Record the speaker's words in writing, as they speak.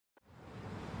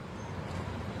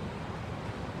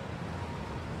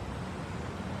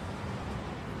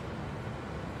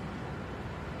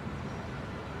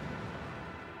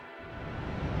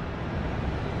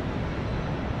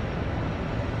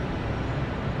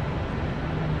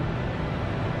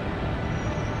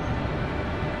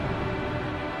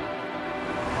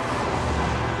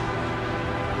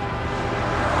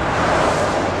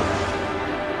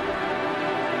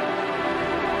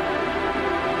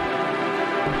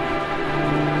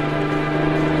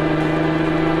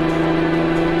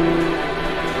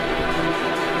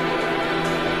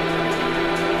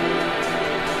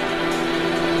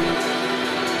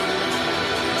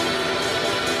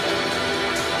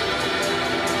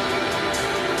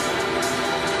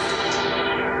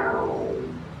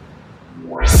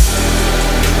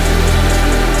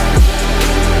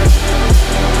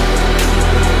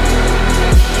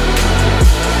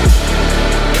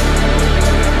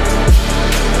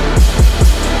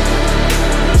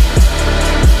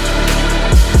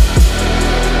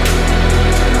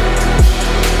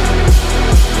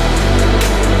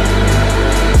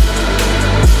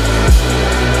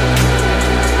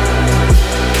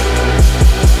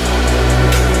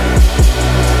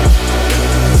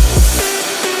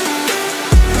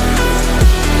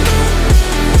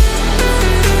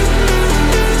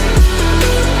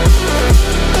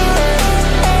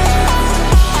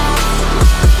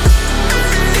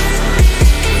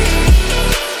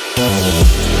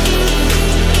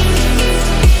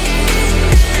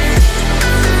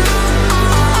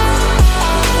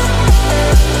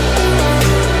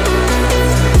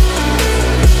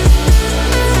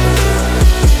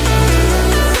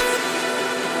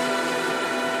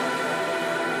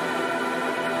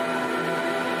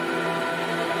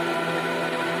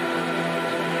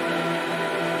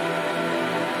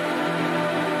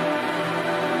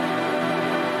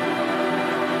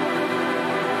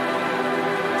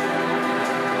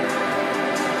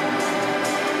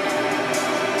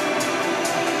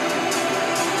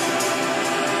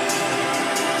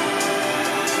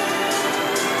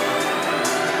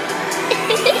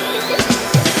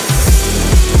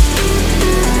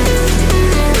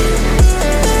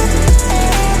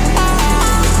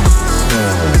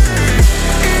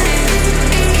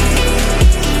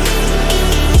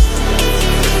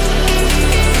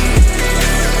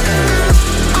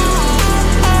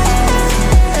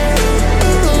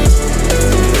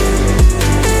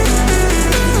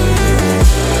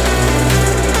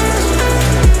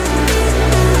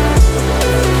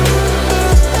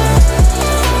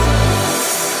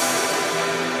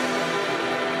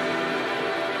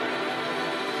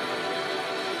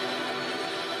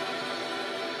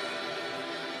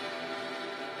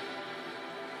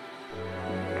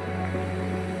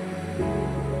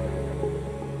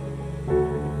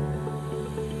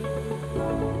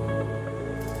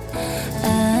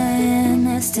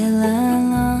still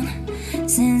alone.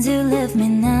 Since you left me,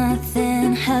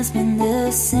 nothing has been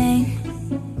the same.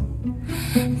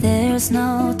 There's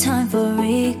no time for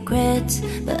regrets,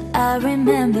 but I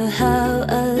remember how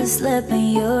I slept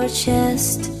in your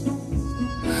chest.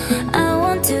 I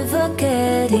want to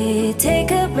forget it,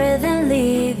 take a breath and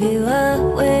leave you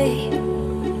away,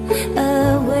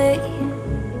 away.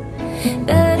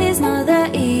 But it's not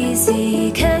that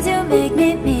easy, 'cause you make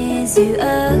me miss you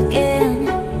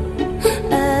again,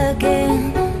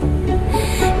 again.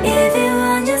 If you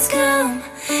want, just come.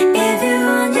 If you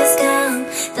want, just come.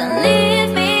 Don't leave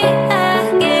me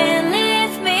again,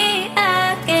 leave me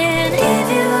again. If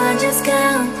you want, just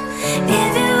come.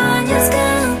 If you want, just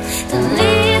come. Don't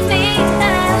leave me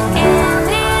again,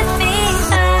 leave me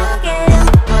again.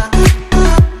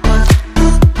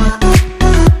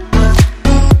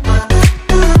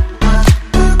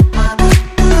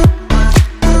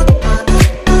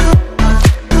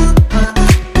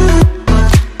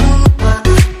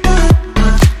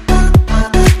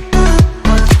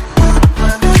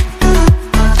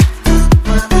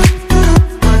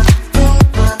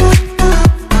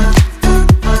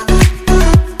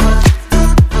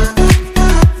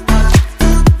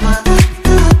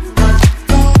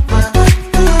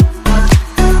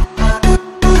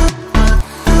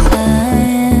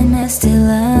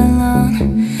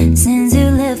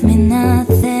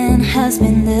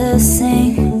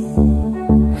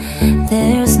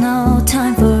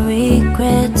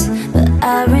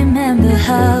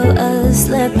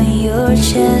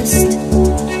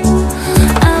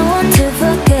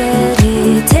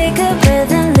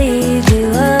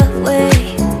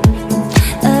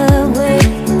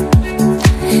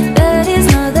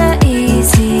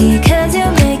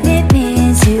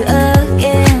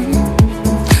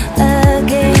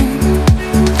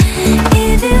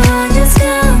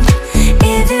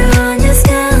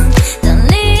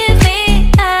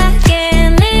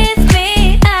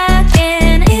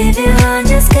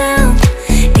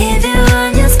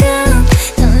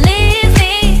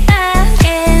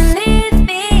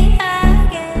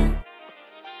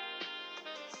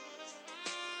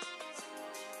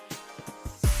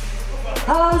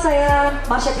 Halo, saya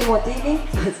Putih nih,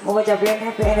 mau ngucapin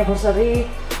happy anniversary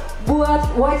buat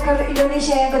White Car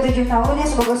Indonesia yang ke-7 tahunnya.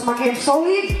 Semoga semakin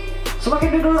solid,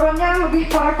 semakin dudurnya lebih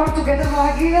forever together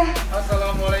lagi ya.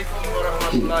 Assalamualaikum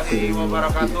warahmatullahi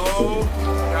wabarakatuh.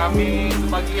 Kami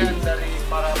sebagian dari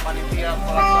para panitia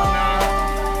pelaksana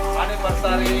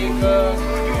anniversary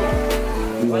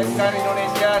ke-7 White Car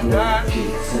Indonesia dan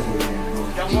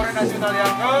Jamboree Nasional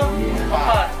yang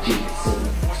ke-4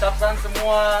 mengucapkan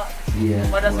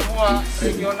kepada semua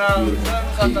regional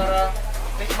se-Nusantara,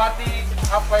 nikmati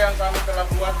apa yang kami telah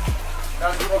buat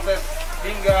dan proses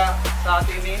hingga saat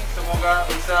ini, semoga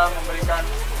bisa memberikan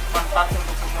manfaat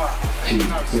untuk semua.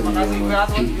 Terima kasih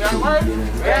buat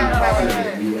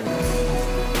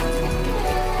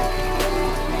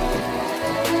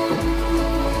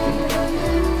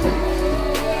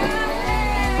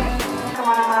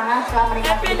Kemana-mana setelah menikmati.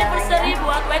 Happy anniversary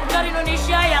buat White Car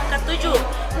Indonesia yang ke-7.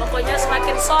 Pokoknya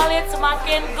semakin solid,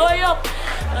 semakin goyok.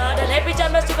 Dan happy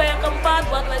jamnas juga yang ke-4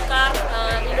 buat White Car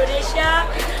Indonesia.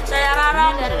 Saya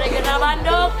Rara dari regional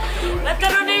Bandung. White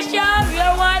Car Indonesia, we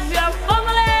are one, we are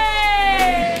family.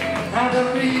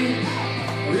 Hadapi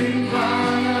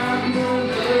rintangan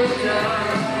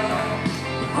menerjang,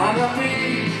 hadapi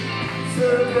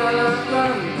segala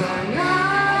tantangan.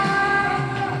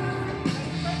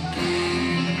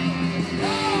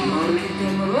 Mari kita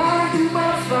melaju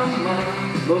bersama,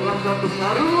 melangkah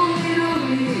mengarungi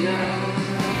dunia.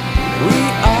 We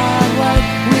are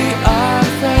white, we are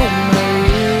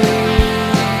family.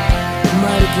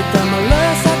 Mari kita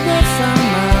melesat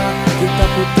bersama, kita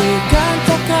putihkan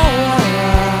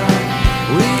cakrawala.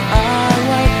 We are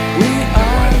white, we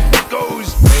are.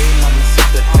 Goes. Hey, mama, see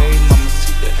the hay, mama,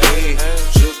 see the hay.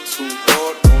 Drip too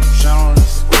hard, don't drown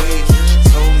this way.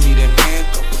 Told me to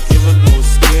handcuff, give her no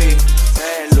escape.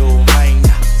 Bad little man,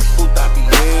 who thought he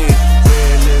had?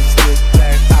 Red lipstick,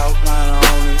 black outline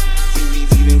on it. We be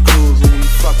leaving clues when we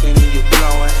fucking and you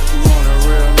blowing. You want a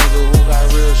real nigga who got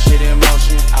real shit in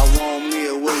motion? I want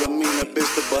me a Wilhelmina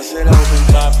bitch to bust it open.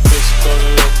 My bitch go to